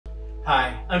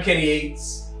Hi, I'm Kenny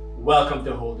Yates. Welcome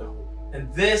to HoldToHope.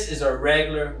 And this is our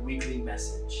regular weekly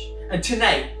message. And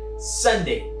tonight,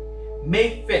 Sunday,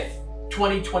 May 5th,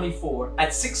 2024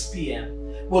 at 6 p.m.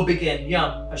 we'll begin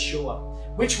Yom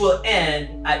HaShoah, which will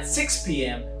end at 6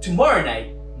 p.m. tomorrow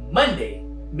night, Monday,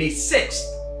 May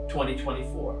 6th,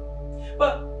 2024.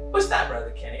 But what's that,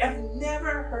 Brother Kenny? I've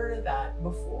never heard of that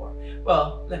before.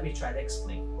 Well, let me try to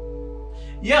explain.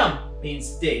 Yom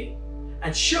means day,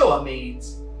 and Shoah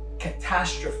means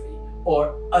catastrophe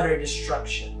or utter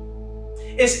destruction.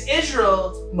 It's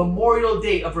Israel's memorial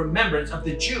day of remembrance of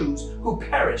the Jews who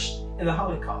perished in the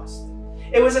Holocaust.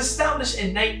 It was established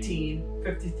in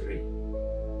 1953.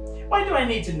 Why do I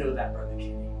need to know that, Brother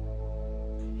Kenny?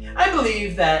 I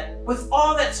believe that with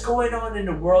all that's going on in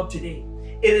the world today,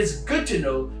 it is good to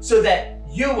know so that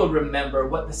you will remember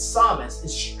what the psalmist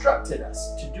instructed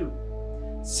us to do.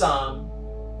 Psalm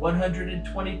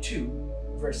 122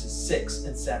 verses 6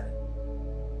 and 7.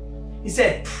 He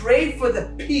said, "Pray for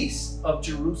the peace of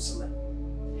Jerusalem.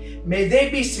 May they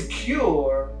be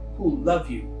secure who love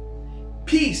you.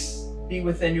 Peace be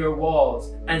within your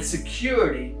walls and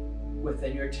security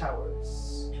within your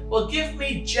towers." Well, give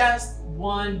me just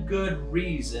one good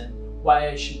reason why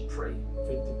I should pray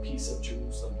for the peace of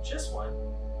Jerusalem. Just one.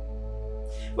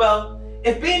 Well,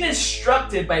 if being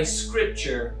instructed by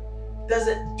Scripture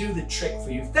doesn't do the trick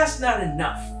for you, if that's not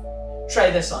enough, try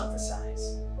this on for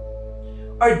size.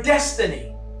 Our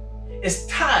destiny is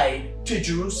tied to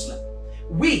Jerusalem.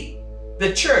 We,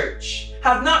 the church,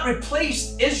 have not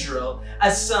replaced Israel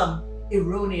as some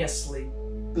erroneously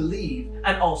believe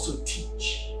and also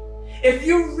teach. If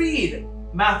you read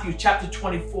Matthew chapter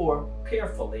 24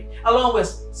 carefully, along with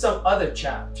some other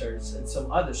chapters and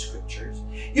some other scriptures,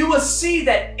 you will see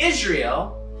that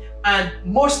Israel, and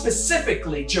more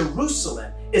specifically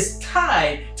Jerusalem, is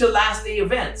tied to last day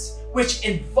events which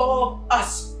involve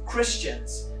us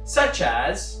Christians, such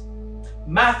as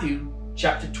Matthew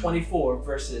chapter 24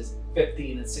 verses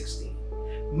 15 and 16,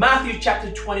 Matthew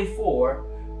chapter 24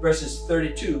 verses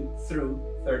 32 through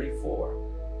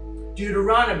 34,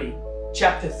 Deuteronomy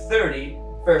chapter 30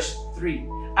 verse 3,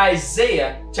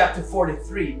 Isaiah chapter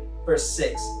 43 verse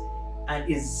 6,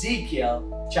 and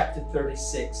Ezekiel chapter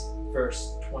 36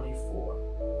 verse 24.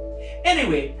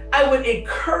 Anyway, I would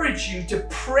encourage you to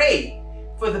pray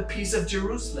for the peace of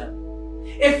Jerusalem,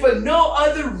 if for no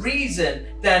other reason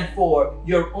than for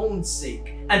your own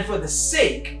sake and for the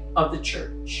sake of the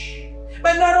church.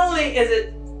 But not only is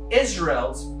it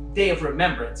Israel's day of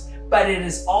remembrance, but it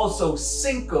is also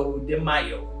Cinco de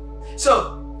Mayo.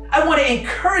 So I want to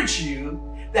encourage you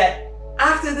that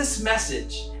after this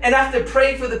message and after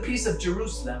praying for the peace of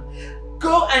Jerusalem,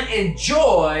 go and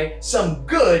enjoy some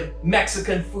good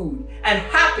Mexican food, and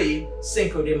happy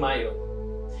Cinco de Mayo.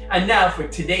 And now for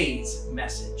today's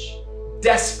message,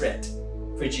 desperate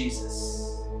for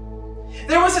Jesus.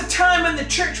 There was a time when the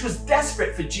church was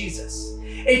desperate for Jesus,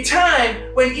 a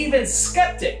time when even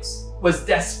skeptics was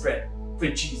desperate for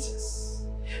Jesus,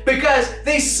 because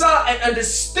they saw and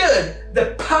understood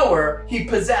the power he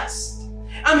possessed.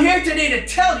 I'm here today to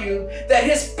tell you that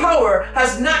his power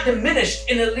has not diminished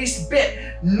in the least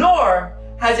bit, nor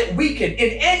has it weakened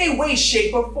in any way,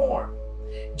 shape, or form.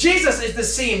 Jesus is the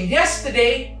same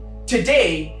yesterday,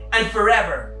 today, and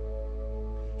forever.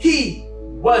 He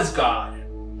was God.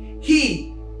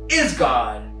 He is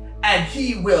God, and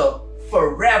he will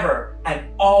forever and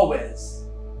always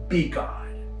be God.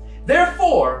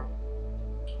 Therefore,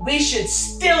 we should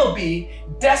still be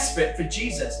desperate for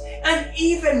Jesus, and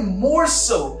even more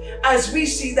so as we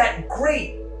see that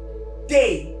great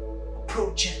day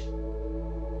approaching,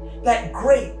 that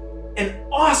great and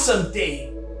awesome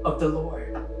day of the Lord.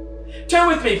 Turn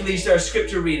with me, please, to our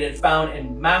scripture reading found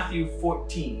in Matthew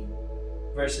 14,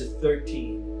 verses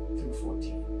 13 through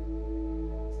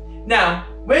 14. Now,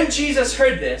 when Jesus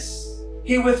heard this,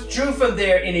 he withdrew from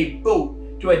there in a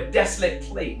boat to a desolate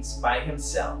place by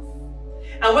himself.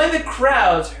 And when the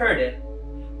crowds heard it,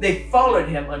 they followed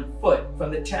him on foot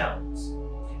from the towns.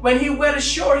 When he went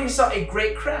ashore, he saw a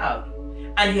great crowd,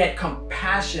 and he had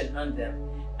compassion on them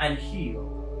and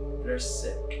healed their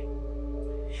sick.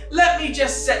 Let me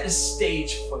just set the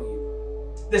stage for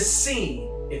you, the scene,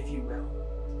 if you will.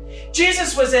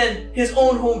 Jesus was in his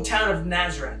own hometown of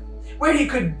Nazareth, where he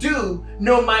could do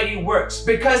no mighty works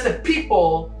because the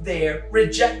people there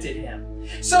rejected him.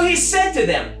 So he said to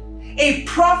them, "A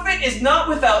prophet is not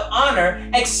without honor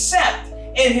except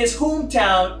in his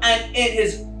hometown and in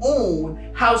his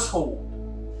own household."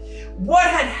 What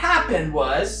had happened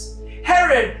was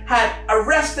Herod had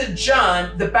arrested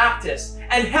John the Baptist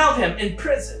and held him in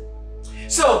prison.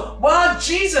 So while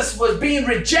Jesus was being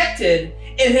rejected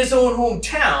in his own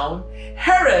hometown,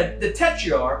 Herod the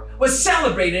Tetrarch was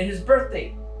celebrating his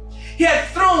birthday. He had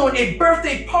thrown a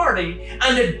birthday party,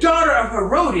 and the daughter of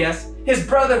Herodias, his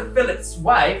brother Philip's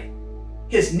wife,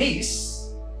 his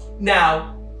niece,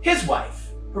 now his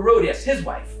wife, Herodias, his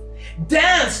wife,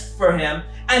 danced for him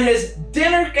and his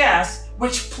dinner guests,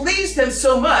 which pleased him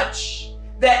so much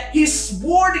that he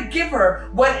swore to give her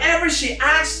whatever she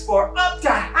asked for, up to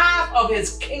half of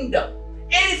his kingdom.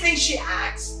 Anything she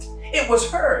asked, it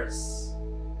was hers.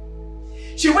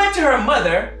 She went to her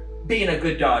mother, being a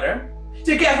good daughter,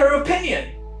 to get her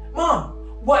opinion. Mom,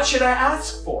 what should I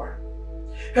ask for?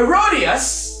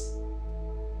 Herodias,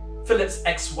 Philip's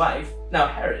ex-wife, now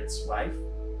Herod's wife,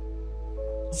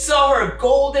 saw her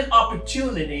golden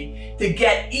opportunity to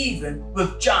get even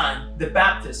with John the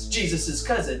Baptist, Jesus'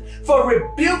 cousin, for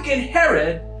rebuking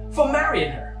Herod for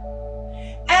marrying her.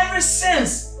 Ever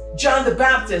since John the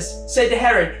Baptist said to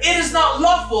Herod, "It is not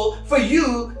lawful for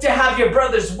you to have your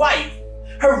brother's wife,"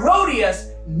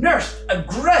 Herodias nursed a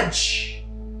grudge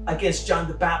against John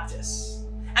the Baptist,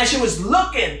 and she was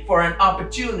looking for an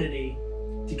opportunity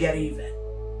to get even.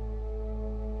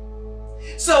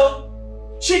 So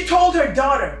she told her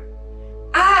daughter,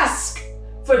 "Ask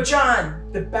for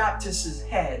John the Baptist's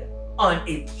head on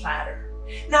a platter."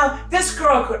 Now, this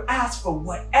girl could ask for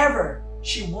whatever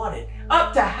she wanted,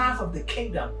 up to half of the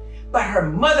kingdom, but her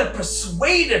mother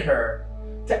persuaded her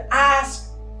to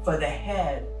ask for the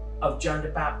head of John the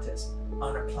Baptist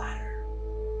on a platter.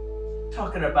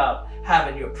 Talking about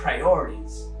having your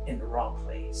priorities in the wrong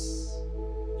place.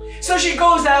 So she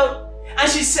goes out and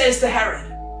she says to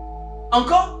Herod,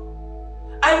 "Uncle,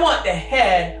 I want the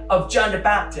head of John the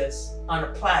Baptist on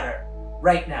a platter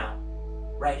right now,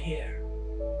 right here."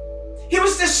 He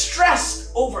was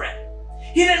distressed over it.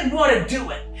 He didn't want to do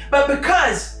it, but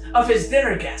because of his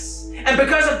dinner guests and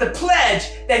because of the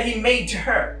pledge that he made to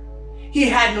her, he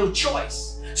had no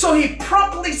choice. So he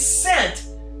promptly sent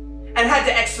and had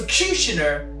the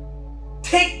executioner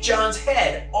take John's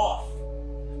head off,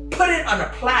 put it on a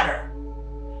platter,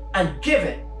 and give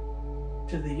it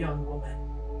to the young woman.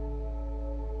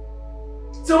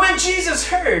 So when Jesus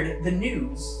heard the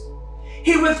news,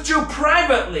 he withdrew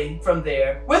privately from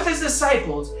there with his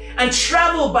disciples and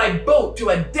traveled by boat to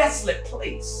a desolate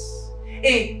place,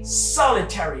 a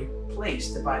solitary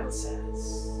place, the Bible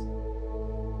says.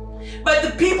 But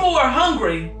the people were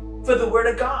hungry for the word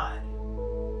of God.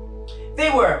 They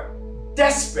were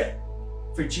desperate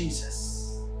for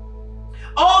Jesus.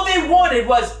 All they wanted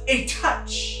was a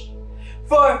touch,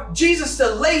 for Jesus to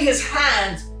lay his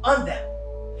hands on them.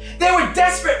 They were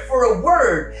desperate for a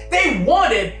word. They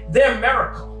wanted their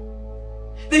miracle.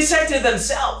 They said to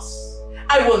themselves,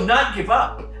 "I will not give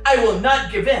up. I will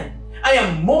not give in. I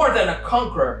am more than a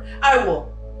conqueror. I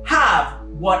will have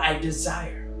what I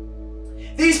desire."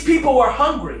 These people were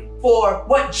hungry for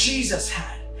what Jesus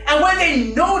had. And when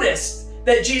they noticed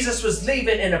that Jesus was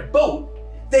leaving in a boat,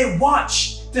 they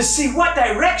watched to see what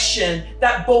direction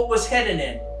that boat was heading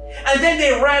in. And then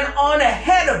they ran on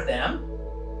ahead of them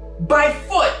by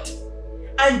foot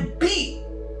and beat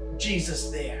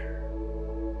Jesus there.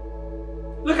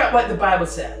 Look at what the Bible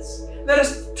says. Let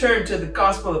us turn to the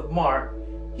Gospel of Mark.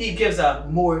 He gives a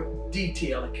more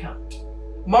detailed account.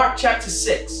 Mark chapter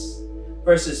 6,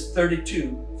 verses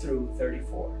 32 through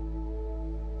 34.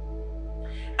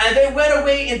 "And they went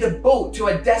away in the boat to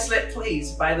a desolate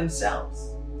place by themselves.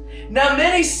 Now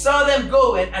many saw them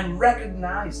going and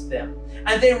recognized them,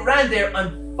 and they ran there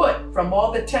on foot from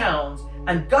all the towns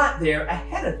and got there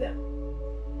ahead of them.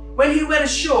 When he went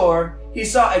ashore, he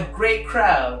saw a great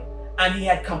crowd, and he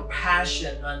had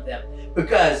compassion on them,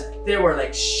 because they were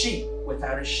like sheep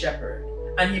without a shepherd,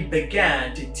 and he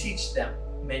began to teach them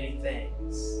many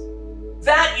things."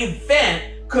 That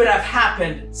event could have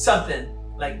happened something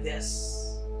like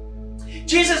this.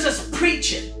 Jesus is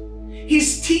preaching,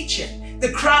 he's teaching,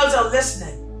 the crowds are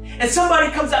listening, and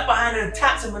somebody comes up behind him and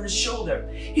taps him on the shoulder.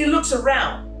 He looks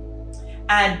around,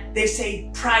 and they say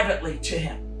privately to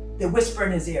him, they whisper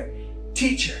in his ear,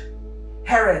 "Teacher,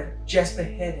 Herod just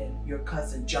beheaded your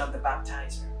cousin John the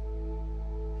Baptizer."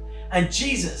 And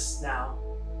Jesus now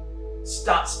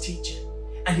stops teaching,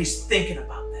 and he's thinking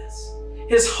about this.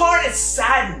 His heart is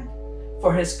saddened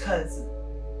for his cousin.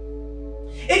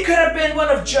 It could have been one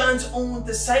of John's own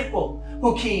disciples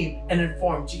who came and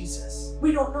informed Jesus.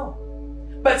 We don't know.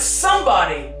 But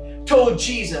somebody told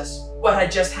Jesus what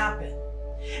had just happened.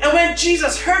 And when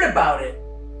Jesus heard about it,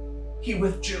 he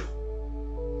withdrew.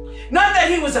 Not that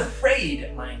he was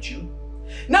afraid, mind you.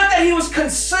 Not that he was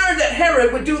concerned that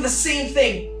Herod would do the same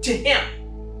thing to him.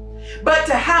 But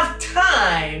to have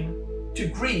time to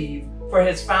grieve for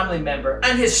his family member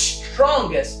and his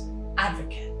strongest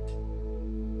advocate.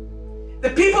 The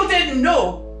people didn't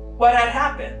know what had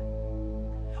happened.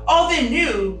 All they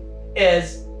knew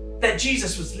is that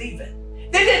Jesus was leaving.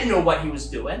 They didn't know what he was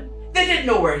doing. They didn't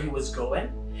know where he was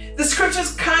going. The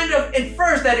scriptures kind of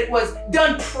infers that it was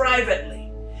done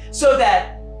privately so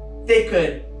that they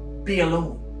could be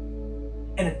alone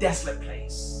in a desolate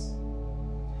place.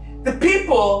 The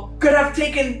people could have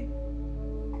taken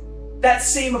that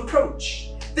same approach.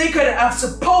 They could have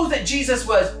supposed that Jesus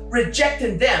was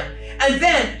rejecting them and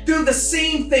then do the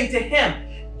same thing to him,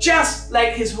 just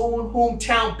like his own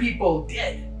hometown people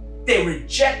did. They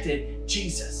rejected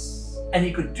Jesus, and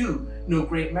he could do no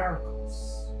great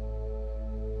miracles.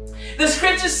 The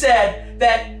scripture said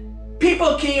that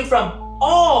people came from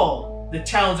all the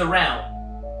towns around.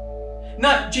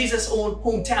 Not Jesus' own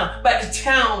hometown, but the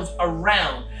towns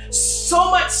around. So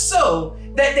much so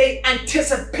that they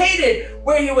anticipated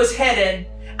where he was heading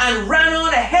and ran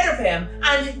on ahead of him,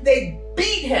 and they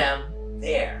beat him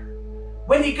there.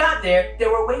 When he got there, they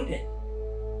were waiting.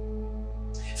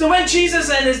 So when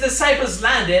Jesus and his disciples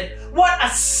landed, what a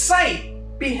sight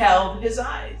beheld his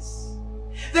eyes.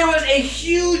 There was a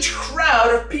huge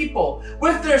crowd of people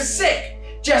with their sick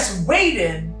just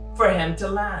waiting for him to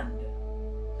land.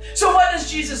 So what does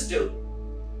Jesus do?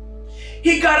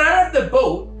 He got out of the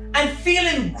boat and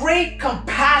feeling great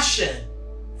compassion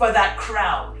for that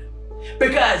crowd,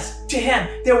 because to him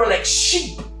they were like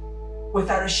sheep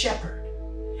without a shepherd.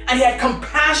 And he had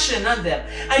compassion on them,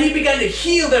 and he began to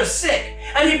heal their sick,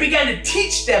 and he began to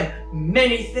teach them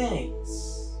many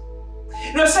things.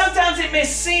 Now, sometimes it may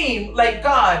seem like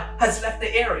God has left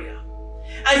the area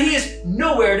and he is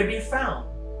nowhere to be found.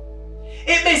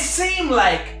 It may seem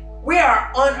like we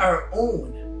are on our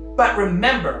own, but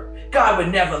remember, God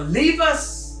would never leave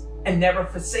us and never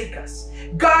forsake us.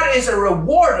 God is a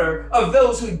rewarder of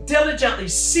those who diligently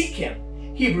seek him.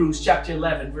 Hebrews chapter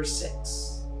 11, verse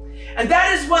 6. And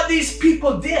that is what these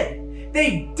people did.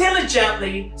 They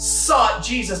diligently sought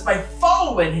Jesus by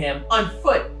following him on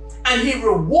foot, and he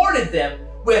rewarded them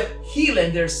with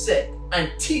healing their sick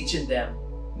and teaching them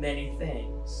many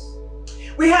things.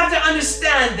 We have to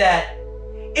understand that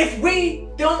if we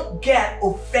don't get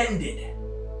offended,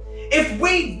 if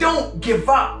we don't give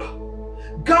up,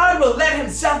 God will let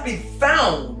himself be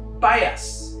found by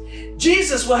us.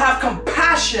 Jesus will have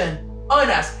compassion on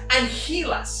us and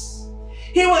heal us.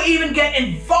 He will even get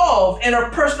involved in our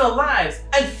personal lives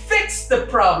and fix the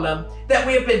problem that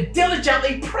we have been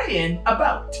diligently praying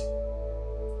about.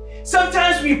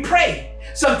 Sometimes we pray,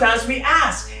 sometimes we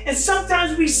ask, and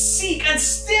sometimes we seek, and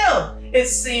still it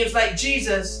seems like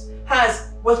Jesus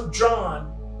has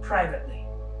withdrawn privately.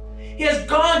 He has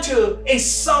gone to a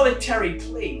solitary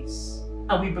place,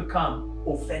 and we become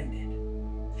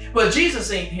offended. Well,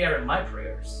 Jesus ain't hearing my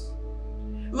prayers.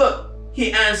 Look,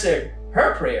 he answered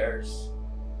her prayers,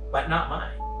 but not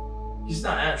mine. He's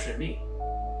not answering me.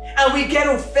 And we get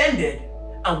offended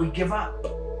and we give up.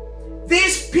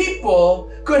 These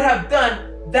people could have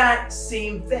done that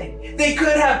same thing. They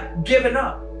could have given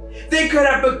up. They could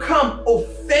have become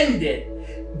offended.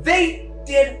 They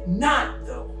did not,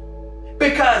 though,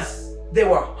 because they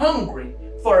were hungry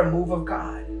for a move of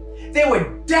God. They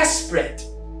were desperate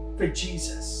for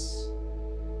Jesus.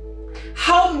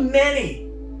 How many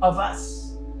of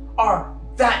us are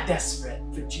that desperate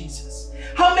for Jesus?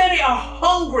 How many are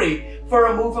hungry for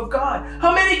a move of God?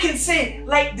 How many can say,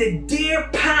 like the deer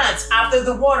pants after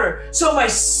the water, so my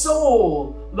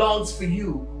soul longs for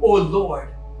you, O Lord,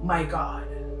 my God?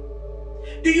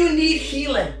 Do you need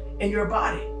healing in your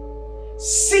body?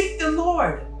 Seek the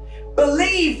Lord.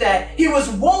 Believe that he was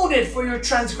wounded for your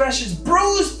transgressions,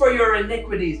 bruised for your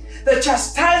iniquities. The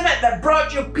chastisement that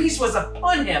brought you peace was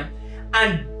upon him,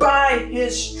 and by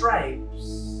his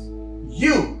stripes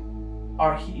you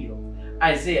are healed.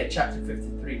 Isaiah chapter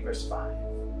 53, verse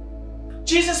 5.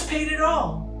 Jesus paid it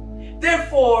all.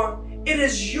 Therefore, it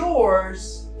is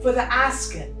yours for the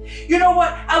asking. You know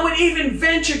what? I would even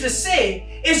venture to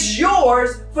say it's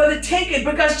yours for the taking,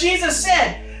 because Jesus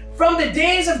said, from the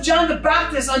days of John the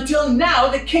Baptist until now,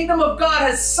 the kingdom of God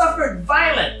has suffered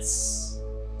violence,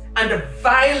 and the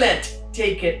violent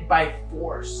take it by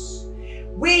force.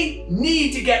 We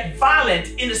need to get violent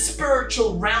in the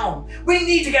spiritual realm. We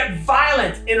need to get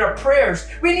violent in our prayers.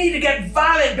 We need to get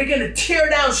violent, begin to tear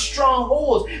down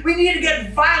strongholds. We need to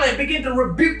get violent, begin to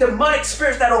rebuke demonic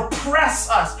spirits that oppress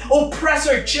us, oppress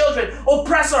our children,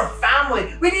 oppress our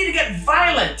family. We need to get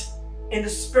violent in the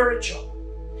spiritual.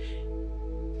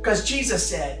 Because Jesus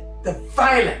said, the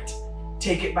violent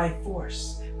take it by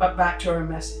force. But back to our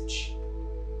message.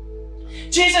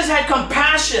 Jesus had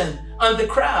compassion on the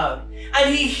crowd, and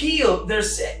he healed their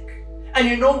sick. And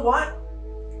you know what?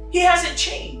 He hasn't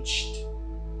changed.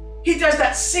 He does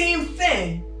that same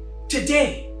thing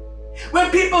today.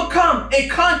 When people come in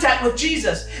contact with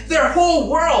Jesus, their whole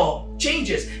world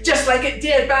changes, just like it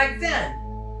did back then.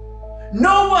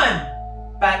 No one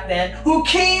back then who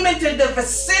came into the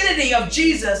vicinity of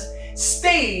Jesus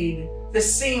stayed the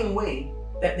same way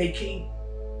that they came.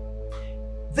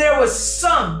 There was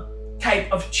some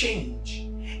type of change.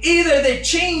 Either they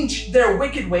changed their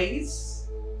wicked ways,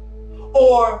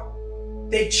 or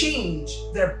they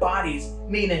changed their bodies,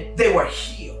 meaning they were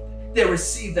healed. They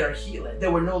received their healing. They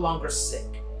were no longer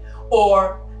sick.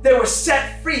 Or they were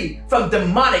set free from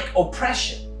demonic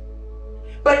oppression.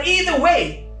 But either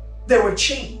way, there were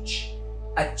change.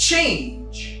 A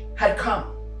change had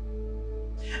come.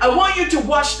 I want you to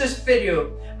watch this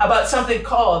video about something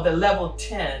called the level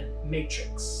 10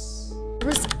 matrix. There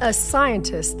was a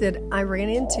scientist that I ran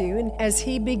into, and as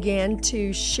he began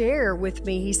to share with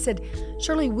me, he said,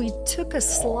 Shirley, we took a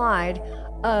slide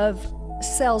of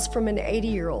cells from an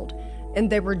 80-year-old, and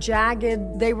they were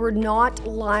jagged. They were not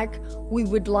like we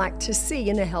would like to see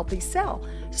in a healthy cell.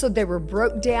 So they were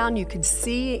broke down. You could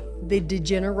see the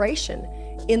degeneration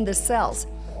in the cells.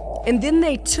 And then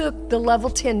they took the level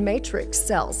 10 matrix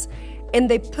cells and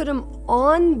they put them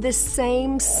on the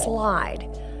same slide,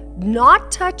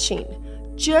 not touching,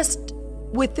 just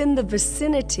within the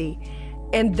vicinity.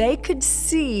 And they could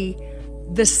see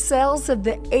the cells of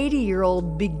the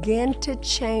 80-year-old begin to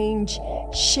change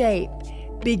shape,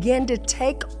 begin to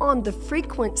take on the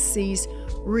frequencies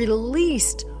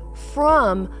released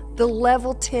from the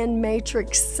level 10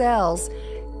 matrix cells,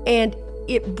 and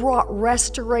it brought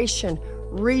restoration,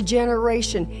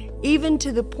 regeneration, even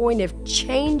to the point of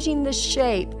changing the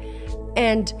shape.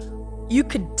 And you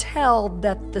could tell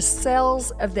that the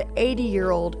cells of the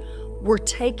 80-year-old were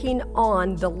taking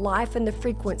on the life and the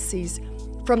frequencies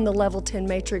from the level 10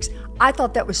 matrix. I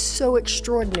thought that was so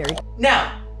extraordinary.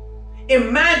 Now,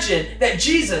 imagine that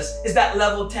Jesus is that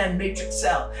level 10 matrix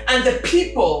cell, and the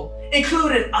people,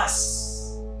 including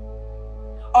us,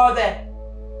 are the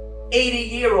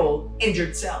 80-year-old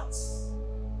injured cells.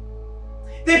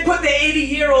 They put the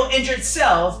 80-year-old injured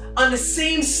cells on the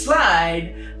same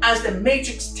slide as the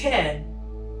matrix 10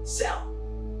 cell.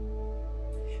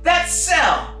 That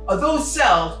cell, or those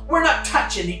cells, were not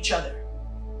touching each other.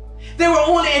 They were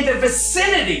only in the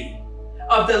vicinity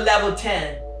of the level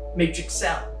 10 matrix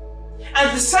cell.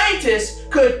 And the scientists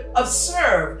could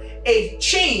observe a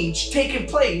change taking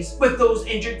place with those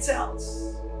injured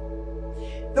cells.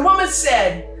 The woman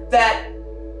said that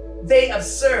they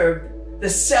observed the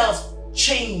cells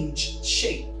change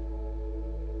shape.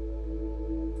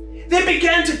 They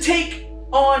began to take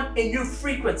on a new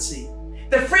frequency.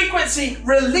 The frequency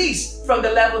released from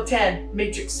the level 10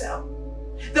 matrix cell.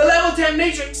 The level 10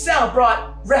 matrix cell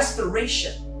brought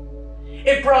restoration.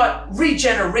 It brought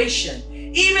regeneration,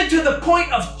 even to the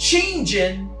point of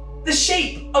changing the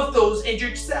shape of those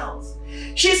injured cells.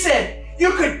 She said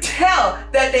you could tell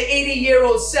that the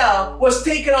 80-year-old cell was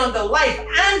taking on the life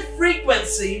and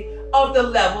frequency of the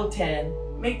level 10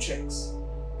 matrix,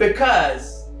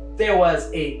 because there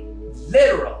was a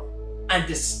literal and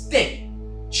distinct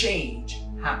change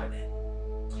happening.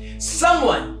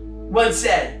 Someone once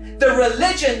said, the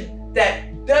religion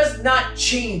that does not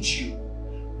change you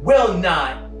will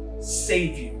not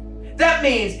save you. That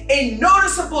means a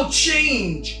noticeable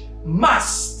change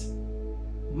must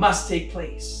take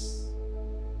place.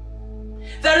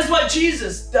 That is what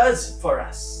Jesus does for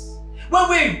us. When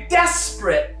we're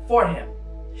desperate for Him,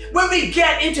 when we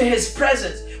get into His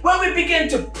presence, when we begin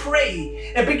to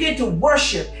pray and begin to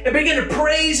worship and begin to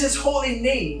praise His holy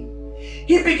name,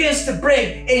 He begins to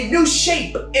bring a new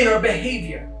shape in our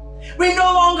behavior. We no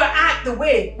longer act the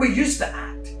way we used to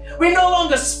act. We no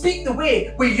longer speak the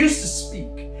way we used to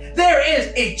speak. There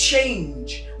is a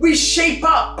change. We shape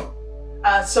up,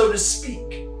 so to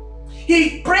speak.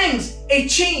 He brings a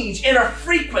change in our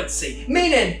frequency,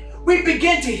 meaning we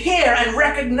begin to hear and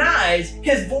recognize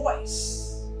His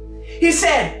voice. He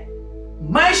said,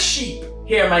 my sheep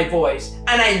hear my voice,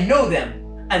 and I know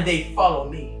them, and they follow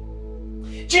me.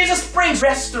 Jesus brings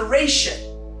restoration,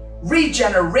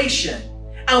 regeneration,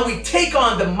 and we take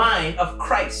on the mind of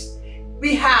Christ.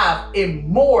 We have a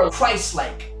more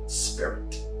Christ-like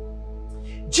spirit.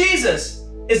 Jesus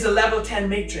is the level 10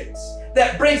 matrix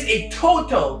that brings a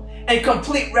total and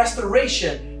complete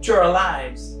restoration to our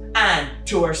lives and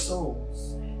to our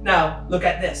souls. Now, look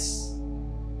at this.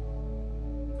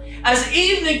 As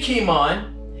evening came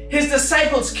on, His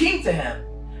disciples came to Him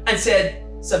and said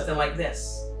something like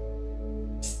this.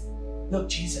 Look,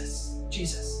 Jesus,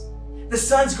 the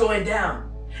sun's going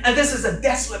down, and this is a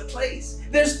desolate place.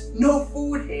 There's no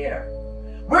food here.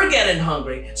 We're getting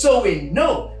hungry, so we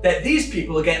know that these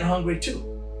people are getting hungry too.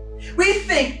 We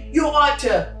think you ought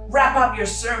to wrap up your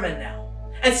sermon now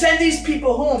and send these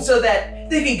people home so that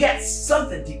they can get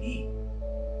something to eat.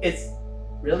 It's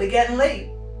really getting late.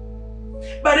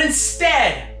 But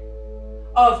instead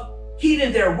of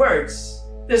heeding their words,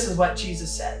 this is what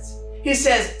Jesus says. He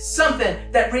says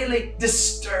something that really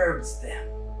disturbs them.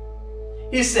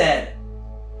 He said,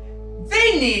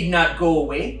 they need not go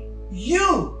away.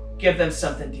 You give them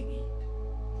something to eat.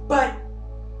 But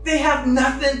they have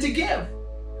nothing to give.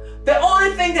 The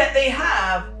only thing that they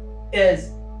have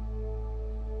is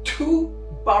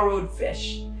 2 borrowed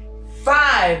fish,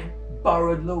 5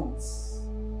 borrowed loaves.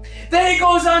 Then he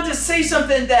goes on to say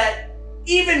something that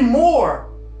even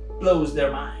more blows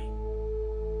their mind.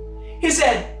 He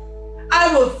said,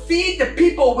 I will feed the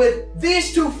people with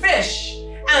these 2 fish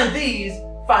and these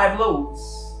 5 loaves.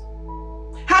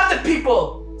 Have the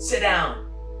people sit down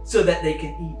so that they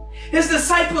can eat. His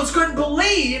disciples couldn't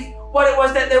believe what it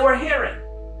was that they were hearing.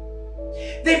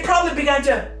 They probably began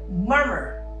to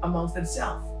murmur amongst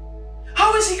themselves.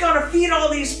 How is he going to feed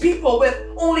all these people with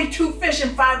only 2 fish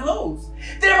and 5 loaves?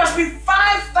 There must be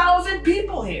 5,000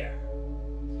 people here.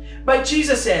 But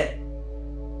Jesus said,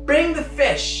 bring the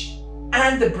fish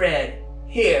and the bread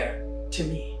here to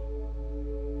me.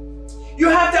 You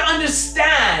have to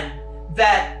understand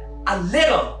that a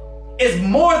little is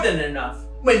more than enough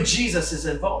when Jesus is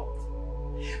involved.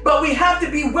 But we have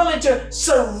to be willing to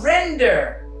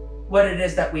surrender what it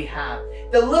is that we have.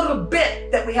 The little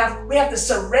bit that we have to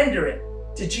surrender it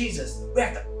to Jesus. We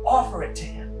have to offer it to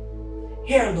him.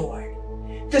 Here, Lord,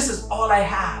 this is all I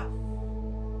have.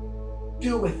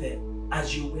 Do with it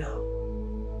as you will.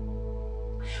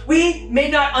 We may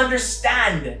not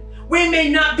understand. We may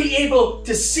not be able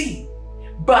to see,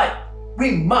 but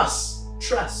we must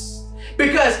trust.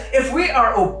 Because if we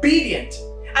are obedient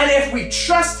and if we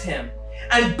trust him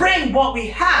and bring what we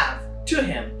have to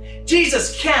him,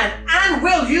 Jesus can and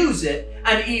will use it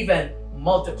and even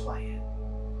multiply it.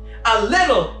 A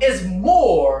little is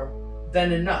more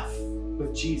than enough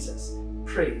with Jesus.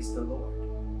 Praise the Lord.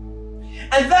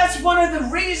 And that's one of the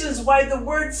reasons why the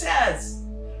word says,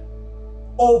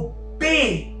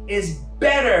 obey is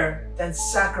better than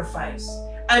sacrifice,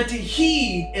 and to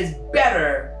heed is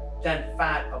better than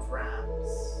fat of rams.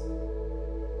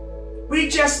 We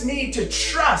just need to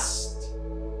trust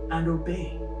and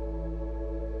obey.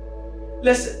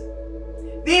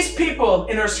 Listen, these people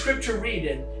in our scripture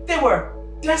reading, they were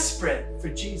desperate for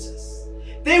Jesus.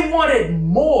 They wanted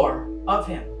more of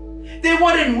him. They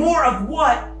wanted more of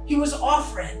what he was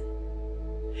offering.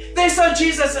 They saw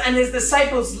Jesus and his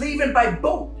disciples leaving by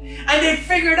boat, and they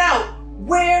figured out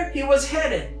where he was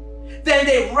headed. Then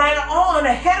they ran on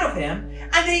ahead of him,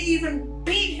 and they even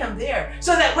beat him there,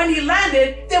 so that when he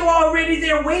landed, they were already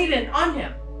there waiting on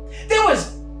him. There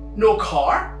was no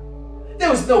car. There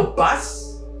was no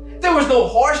bus. There was no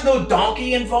horse, no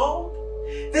donkey involved.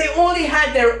 They only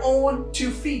had their own 2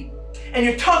 feet. And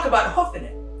you talk about hoofing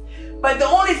it. But the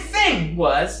only thing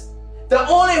was, the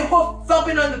only hoof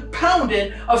thumping on the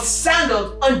pounding of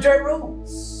sandals on dirt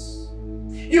roads.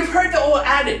 You've heard the old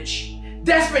adage,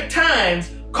 desperate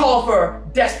times call for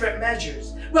desperate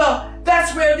measures. Well,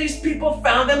 that's where these people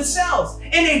found themselves,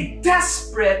 in a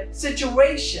desperate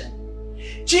situation.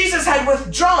 Jesus had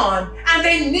withdrawn and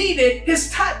they needed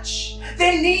his touch.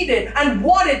 They needed and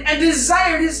wanted and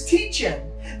desired his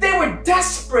teaching. They were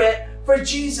desperate for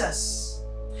Jesus.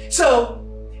 So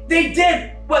they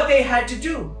did what they had to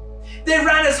do. They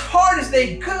ran as hard as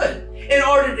they could in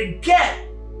order to get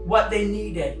what they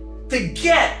needed, to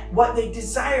get what they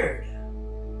desired.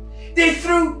 They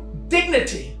threw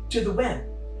dignity to the wind.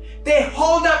 They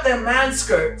hauled up their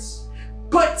manskirts,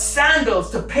 put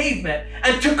sandals to pavement,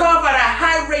 and took off at a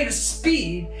high rate of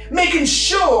speed, making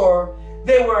sure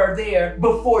they were there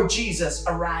before Jesus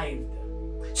arrived.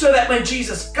 So that when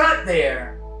Jesus got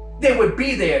there, they would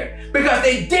be there, because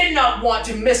they did not want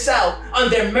to miss out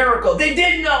on their miracle. They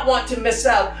did not want to miss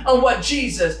out on what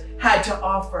Jesus had to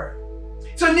offer.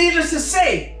 So needless to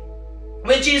say,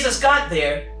 when Jesus got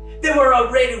there, they were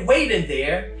already waiting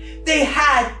there. They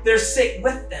had their sick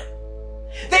with them.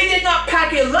 They did not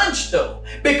pack a lunch though,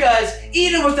 because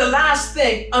eating was the last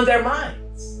thing on their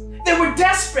minds. They were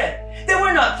desperate. They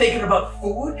were not thinking about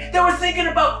food. They were thinking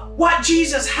about what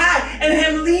Jesus had and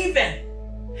him leaving.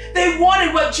 They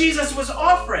wanted what Jesus was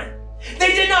offering.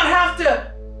 They did not have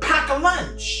to pack a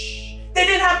lunch. They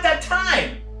didn't have that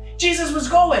time. Jesus was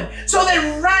going. So they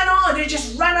ran on. They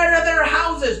just ran out of their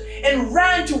houses and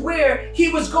ran to where he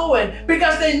was going,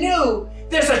 because they knew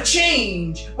there's a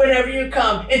change whenever you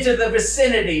come into the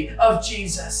vicinity of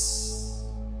Jesus.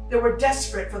 They were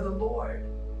desperate for the Lord.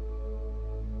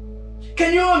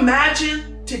 Can you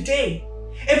imagine today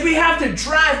If we have to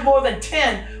drive more than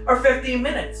 10 or 15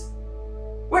 minutes,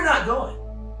 we're not going.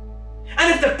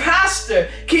 And if the pastor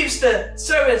keeps the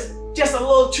service just a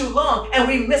little too long and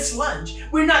we miss lunch,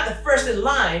 we're not the first in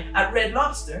line at Red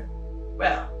Lobster,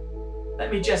 well,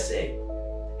 let me just say,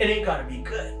 it ain't gonna be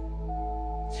good.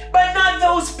 But not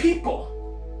those people.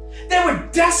 They were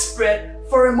desperate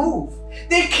for a move.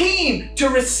 They came to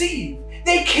receive.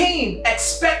 They came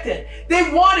expectant.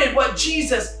 They wanted what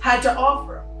Jesus had to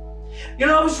offer. You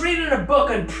know, I was reading a book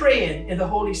on praying in the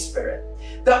Holy Spirit.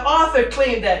 The author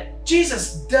claimed that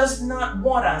Jesus does not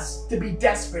want us to be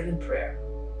desperate in prayer.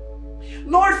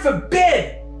 Lord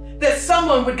forbid that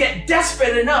someone would get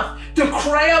desperate enough to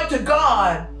cry out to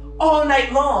God all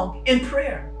night long in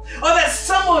prayer. Or that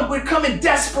someone would come in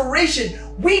desperation,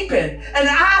 weeping and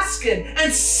asking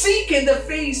and seeking the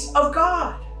face of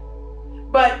God.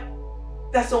 But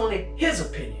that's only his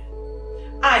opinion.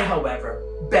 I, however,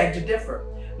 beg to differ.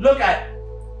 Look at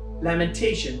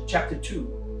Lamentations chapter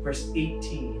 2, verse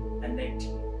 18 and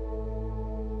 19.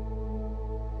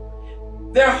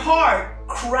 Their heart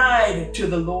cried to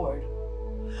the Lord,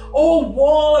 O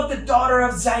wall of the daughter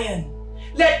of Zion,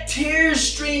 let tears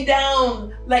stream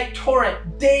down like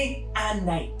torrent day and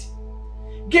night.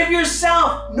 Give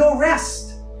yourself no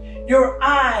rest, your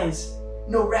eyes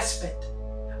no respite.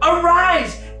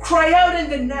 Arise, cry out in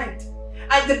the night.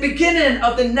 At the beginning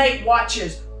of the night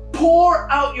watches,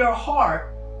 pour out your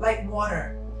heart like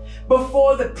water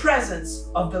before the presence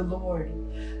of the Lord.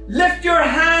 Lift your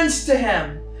hands to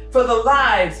him for the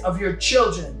lives of your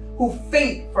children who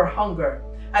faint for hunger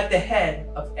at the head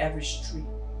of every street.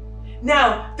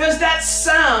 Now, does that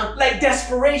sound like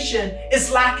desperation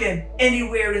is lacking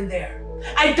anywhere in there?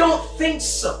 I don't think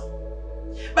so.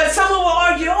 But someone will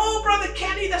argue, oh, Brother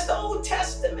Kenny, that's the Old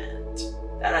Testament.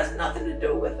 That has nothing to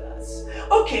do with us.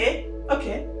 Okay.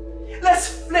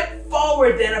 Let's flip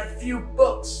forward then a few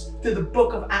books to the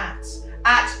book of Acts.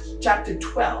 Acts chapter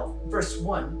 12, verse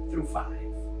 1 through 5.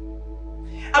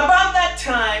 About that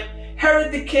time,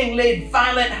 Herod the king laid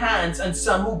violent hands on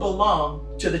some who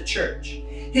belonged to the church.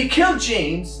 He killed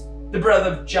James, the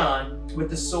brother of John, with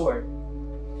the sword.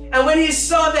 And when he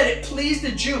saw that it pleased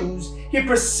the Jews, he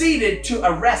proceeded to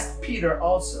arrest Peter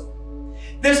also.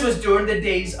 This was during the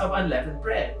days of unleavened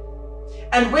bread.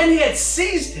 And when he had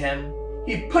seized him,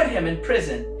 he put him in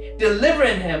prison,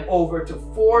 delivering him over to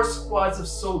 4 squads of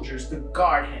soldiers to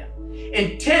guard him,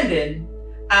 intending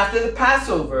after the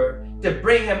Passover to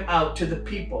bring him out to the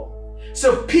people.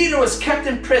 So Peter was kept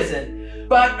in prison,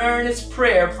 but earnest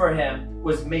prayer for him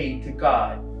was made to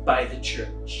God by the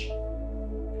church.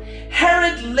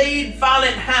 Herod laid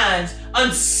violent hands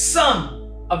on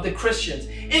some of the Christians,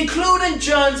 including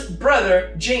John's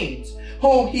brother James,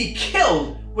 whom he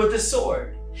killed with the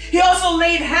sword. He also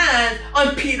laid hands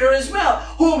on Peter as well,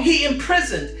 whom he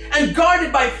imprisoned and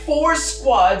guarded by 4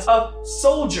 squads of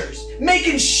soldiers,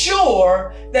 making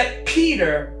sure that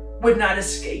Peter would not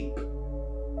escape.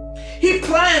 He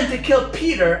planned to kill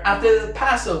Peter after the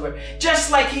Passover,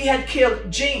 just like he had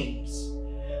killed James.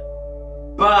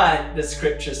 But the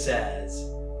scripture says,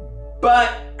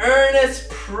 but earnest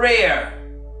prayer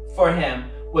for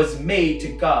him was made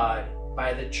to God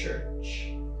by the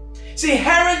church. See,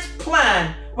 Herod's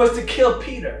plan was to kill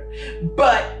Peter,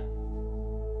 but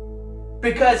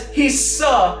because he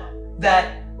saw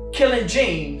that killing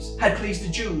James had pleased the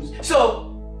Jews, so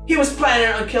he was planning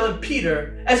on killing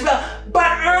Peter as well.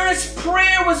 But earnest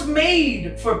prayer was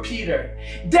made for Peter.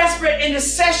 Desperate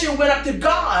intercession went up to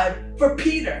God for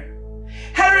Peter.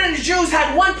 Herod and the Jews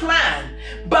had one plan,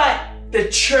 but the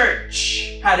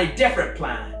church had a different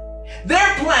plan.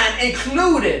 Their plan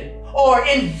included or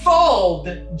involved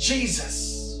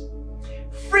Jesus.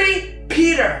 Free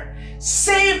Peter.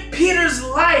 Save Peter's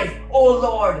life, O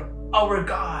Lord, our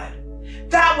God.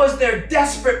 That was their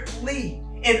desperate plea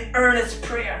in earnest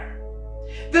prayer.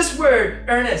 This word,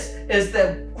 earnest, is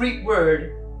the Greek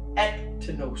word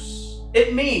ektenos.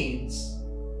 It means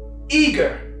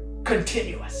eager,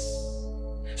 continuous.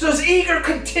 So it's eager,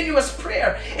 continuous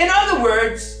prayer. In other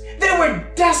words, they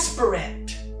were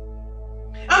desperate.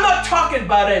 I'm not talking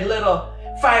about a little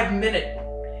 5-minute,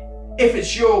 if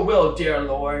it's your will, dear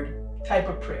Lord, type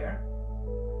of prayer.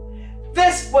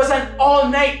 This was an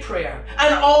all-night prayer,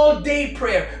 an all-day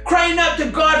prayer, crying out to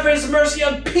God for his mercy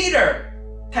on Peter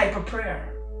type of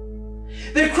prayer.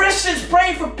 The Christians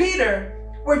praying for Peter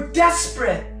were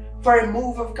desperate for a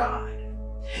move of God.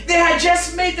 They had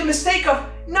just made the mistake of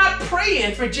not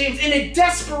praying for James in a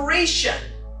desperation.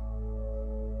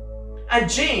 And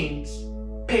James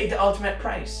paid the ultimate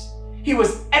price. He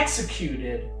was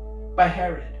executed by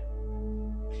Herod.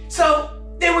 So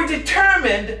they were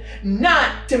determined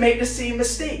not to make the same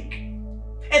mistake.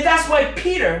 And that's why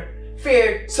Peter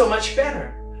fared so much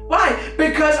better. Why?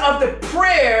 Because of the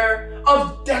prayer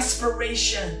of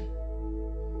desperation.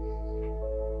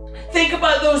 Think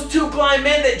about those two blind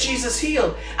men that Jesus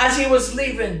healed as he was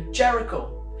leaving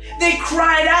Jericho. They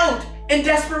cried out in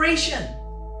desperation.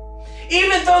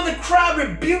 Even though the crowd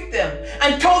rebuked them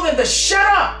and told them to shut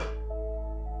up,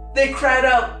 they cried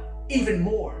out even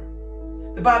more.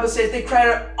 The Bible says they cried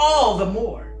out all the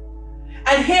more.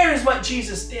 And here is what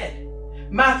Jesus did.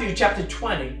 Matthew chapter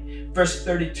 20, verse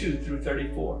 32 through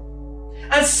 34.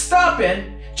 And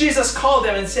stopping, Jesus called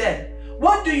them and said,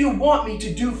 "What do you want me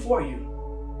to do for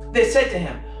you?" They said to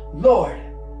him, "Lord,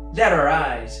 let our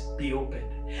eyes be opened."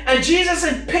 And Jesus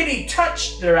in pity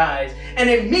touched their eyes, and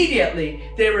immediately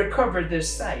they recovered their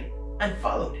sight and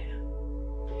followed him.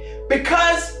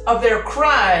 Because of their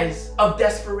cries of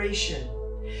desperation,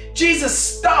 Jesus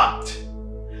stopped,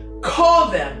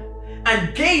 called them,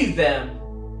 and gave them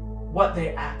what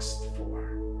they asked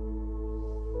for.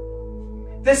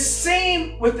 The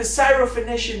same with the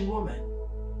Syrophoenician woman,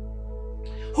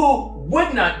 who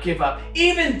would not give up,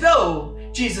 even though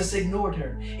Jesus ignored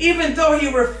her, even though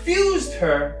he refused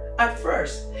her at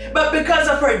first. But because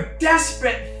of her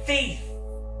desperate faith,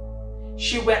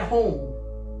 she went home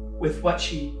with what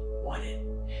she wanted.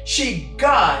 She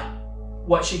got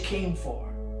what she came for.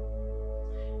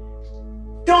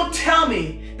 Don't tell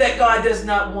me that God does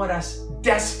not want us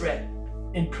desperate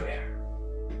in prayer.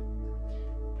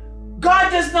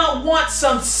 God does not want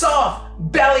some soft,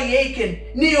 belly-aching,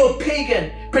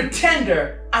 neo-pagan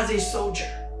pretender as a soldier.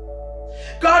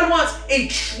 God wants a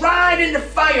tried in the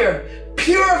fire,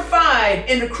 purified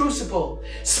in the crucible,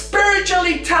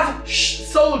 spiritually tough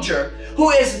soldier who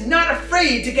is not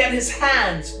afraid to get his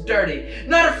hands dirty,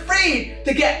 not afraid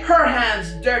to get her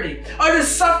hands dirty, or to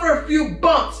suffer a few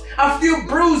bumps, a few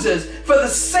bruises for the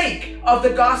sake of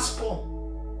the gospel.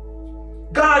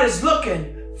 God is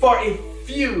looking for a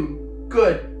few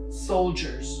good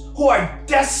soldiers who are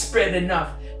desperate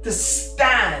enough to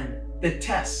stand the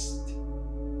test.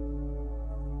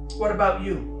 What about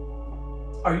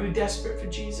you? Are you desperate for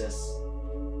Jesus?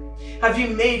 Have you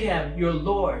made him your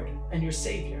Lord and your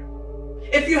Savior?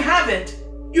 If you haven't,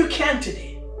 you can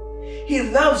today. He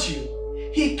loves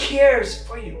you. He cares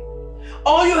for you.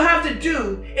 All you have to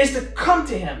do is to come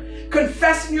to him,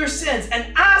 confessing your sins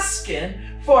and asking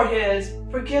for his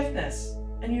forgiveness.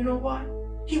 And you know what?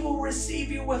 He will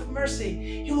receive you with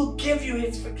mercy. He will give you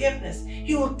his forgiveness.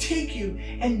 He will take you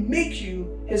and make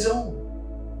you his own.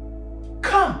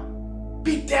 Come,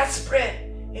 be desperate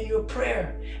in your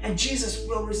prayer, and Jesus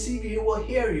will receive you. He will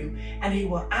hear you, and he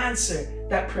will answer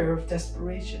that prayer of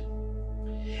desperation.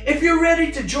 If you're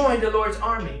ready to join the Lord's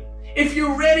army, if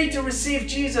you're ready to receive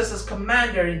Jesus as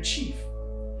commander-in-chief,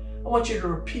 I want you to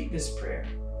repeat this prayer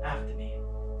after me.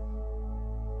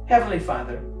 Heavenly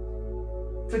Father,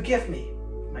 forgive me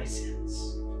my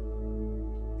sins.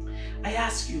 I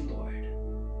ask you, Lord,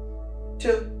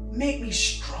 to make me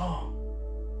strong.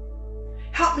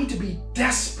 Help me to be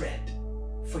desperate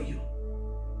for you.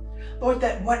 Lord,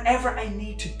 that whatever I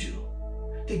need to do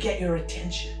to get your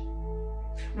attention,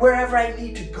 wherever I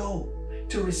need to go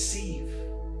to receive,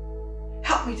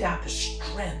 help me to have the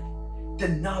strength, the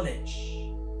knowledge,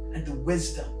 and the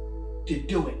wisdom to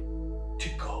do it, to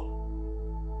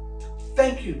go.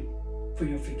 Thank you for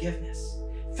your forgiveness.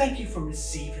 Thank you for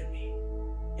receiving me.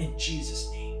 In Jesus'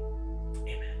 name,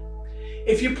 amen.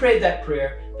 If you prayed that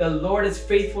prayer, the Lord is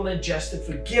faithful and just to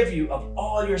forgive you of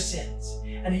all your sins,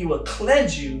 and he will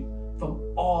cleanse you from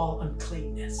all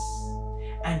uncleanness,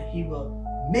 and he will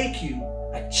make you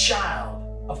a child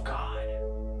of God.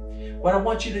 What I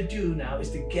want you to do now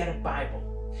is to get a Bible,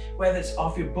 whether it's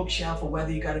off your bookshelf or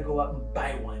whether you got to go out and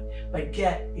buy one, but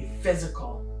get a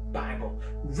physical Bible.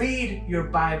 Read your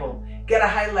Bible. Get a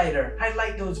highlighter.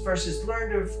 Highlight those verses.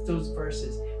 Learn those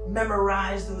verses.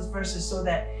 Memorize those verses so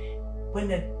that when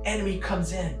the enemy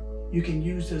comes in, you can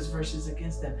use those verses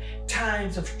against them.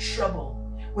 Times of trouble,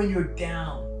 when you're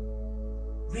down,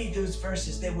 read those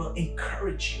verses. They will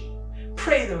encourage you.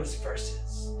 Pray those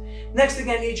verses. Next thing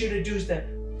I need you to do is to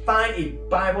find a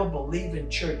Bible-believing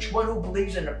church, one who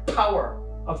believes in the power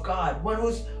of God, one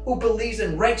who believes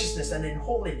in righteousness and in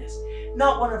holiness.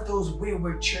 Not one of those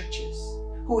wayward churches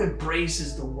who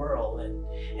embraces the world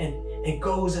and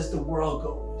goes as the world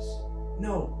goes.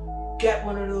 No, get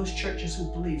one of those churches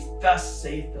who believes, thus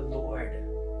saith the Lord,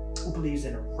 who believes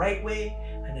in a right way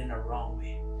and in a wrong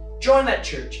way. Join that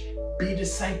church. Be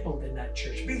discipled in that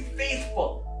church. Be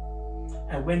faithful.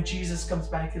 And when Jesus comes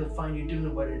back, he'll find you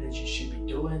doing what it is you should be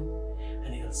doing.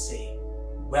 And he'll say,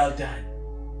 well done,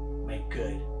 my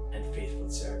good and faithful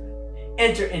servant.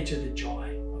 Enter into the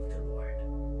joy of the Lord.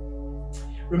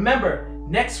 Remember,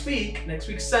 next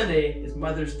week Sunday, is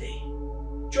Mother's Day.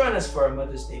 Join us for our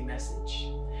Mother's Day message.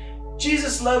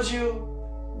 Jesus loves you.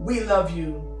 We love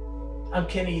you. I'm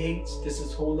Kenny Yates. This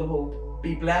is Hold the Hope.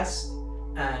 Be blessed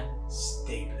and